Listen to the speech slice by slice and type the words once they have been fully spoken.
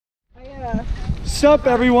Sup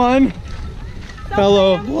everyone?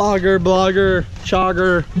 Fellow blogger,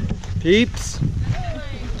 chogger peeps.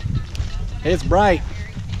 It's bright.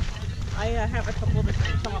 I have a couple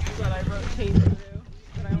different tops that I rotate through,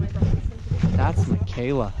 but I only brought this into the That's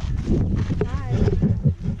Michaela. Hi.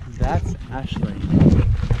 That's Ashley.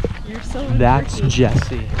 You're so That's tricky.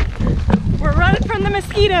 Jesse. We're running from the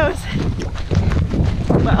mosquitoes.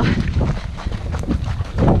 Well,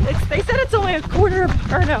 they said it's only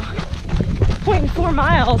 0.4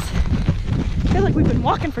 miles. I feel like we've been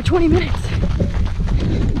walking for 20 minutes.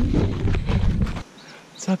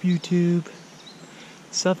 What's up, YouTube?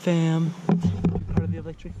 What's up, fam? You're part of the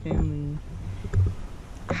electric family.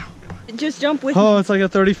 Just jump with me. Oh, it's like a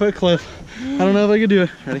 30-foot cliff. I don't know if I can do it.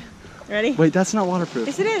 Ready? Ready? Wait, that's not waterproof.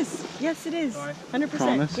 Yes, it is. Yes, it is. 100%.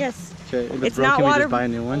 Promise? Yes. Okay, if It's broken, not we water- just buy a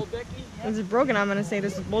new one. If it's broken, I'm gonna say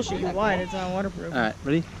this is bullshit. You lied. It's not waterproof. All right,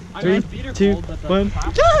 ready? 3, 2, 1. It's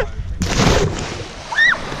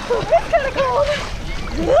kind of cold.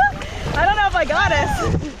 I don't know if I got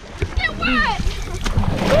us. Get wet!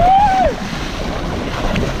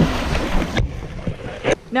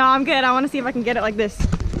 No, I'm good. I want to see if I can get it like this.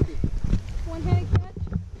 One-handed catch?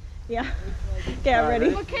 Yeah. Okay, I'm ready.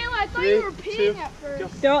 Michaela, I thought you were peeing at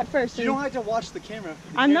first. Throw it first. You don't have to watch the camera.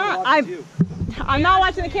 The I'm camera not. watches you. I'm not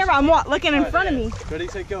watching the camera. I'm looking in front of me. Ready,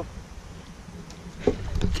 set, go.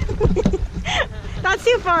 Not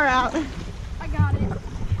too far out. I got it.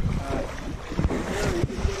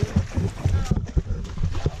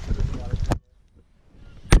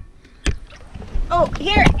 Oh,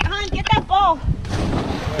 here, hon, get that ball.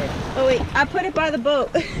 Oh wait, I put it by the boat.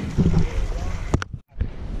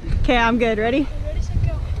 Okay, I'm good. Ready? Ready, set,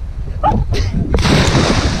 go.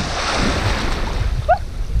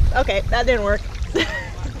 Okay, that didn't work.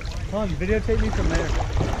 Come on, videotape me from there.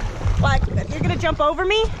 Like, you're gonna jump over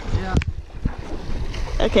me? Yeah.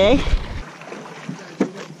 Okay.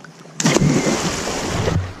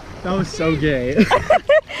 That was so gay. It'd be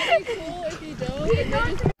cool if you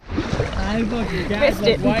don't. I fucking Missed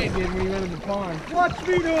it. White did when you went in the pond. Watch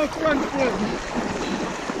me do a front flip.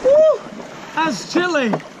 Woo! That's chilly.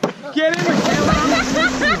 Get in, Michaela.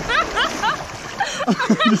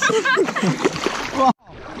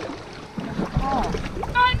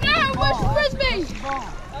 Oh no, where's the frisbee?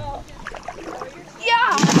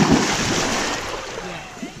 Yeah.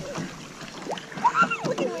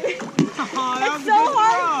 It's so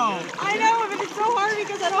hard. I know, but it's so hard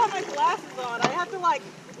because I don't have my glasses on. I have to like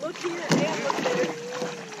look here and look there.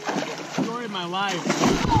 Story of my life.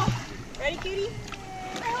 Ready, cutie?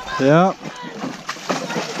 Yeah.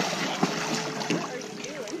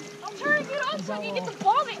 I'm trying to get up so I can get the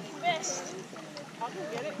ball that you missed. I'll go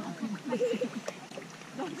get it.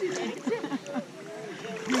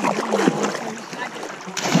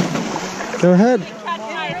 Go ahead. Catch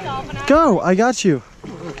it myself and Go. I got you.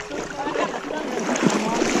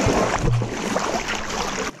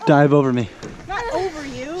 Dive over me. not over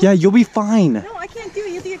you. Yeah, you'll be fine. No, I can't do it.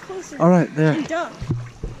 You have to get closer. All right, there. And duck.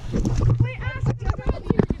 Wait, Ash, I thought you were gonna hit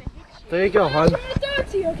you. There you go, hon. I'm gonna throw it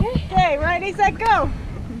to you, okay? Okay, ready, set, go.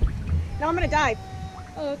 Now I'm gonna dive.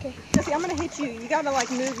 Oh, okay. Jesse, I'm gonna hit you. You gotta like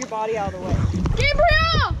move your body out of the way.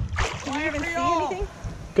 Gabriel! Can you even see anything?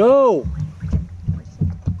 Go.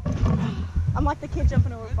 I'm like the kid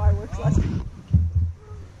jumping over fireworks last time.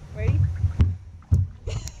 Ready?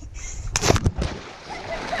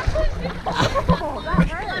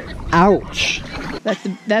 Ouch.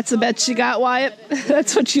 That's the bet she got, Wyatt.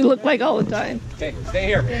 That's what you look like all the time. Okay, stay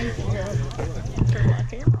here. Turn my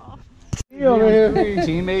camera off. Over here.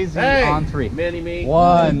 Team AZ on 3. Mini me.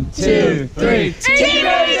 1, 2, 3. Team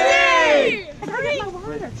AZ!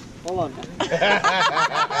 Hold on.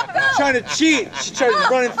 Trying to cheat. She's trying to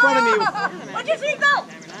run in front of me. What'd you see, go?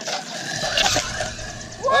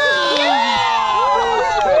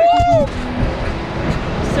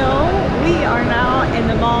 So we are now in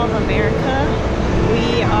the Mall of America.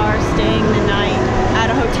 We are staying the night at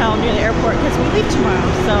a hotel near the airport because we leave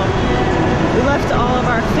tomorrow. So we left all of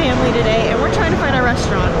our family today and we're trying to find a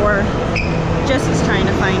restaurant, or Jesse's trying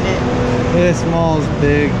to find it. This mall is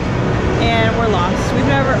big. And we're lost. We've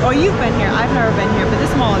never, oh, you've been here. I've never been here, but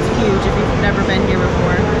this mall is huge if you've never been here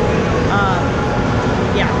before.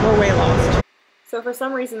 Yeah, we're way lost. So for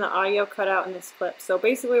some reason the audio cut out in this clip. So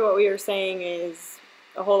basically what we were saying is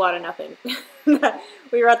a whole lot of nothing. We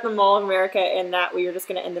were at the Mall of America and that we were just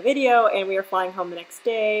going to end the video, and we were flying home the next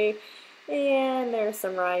day. And there's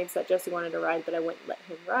some rides that Jesse wanted to ride but I wouldn't let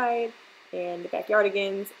him ride. And the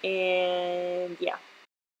backyardigans, and yeah.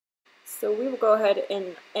 So we will go ahead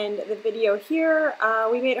and end the video here.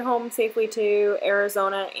 We made it home safely to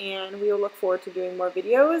Arizona, and we will look forward to doing more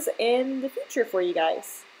videos in the future for you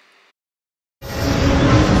guys.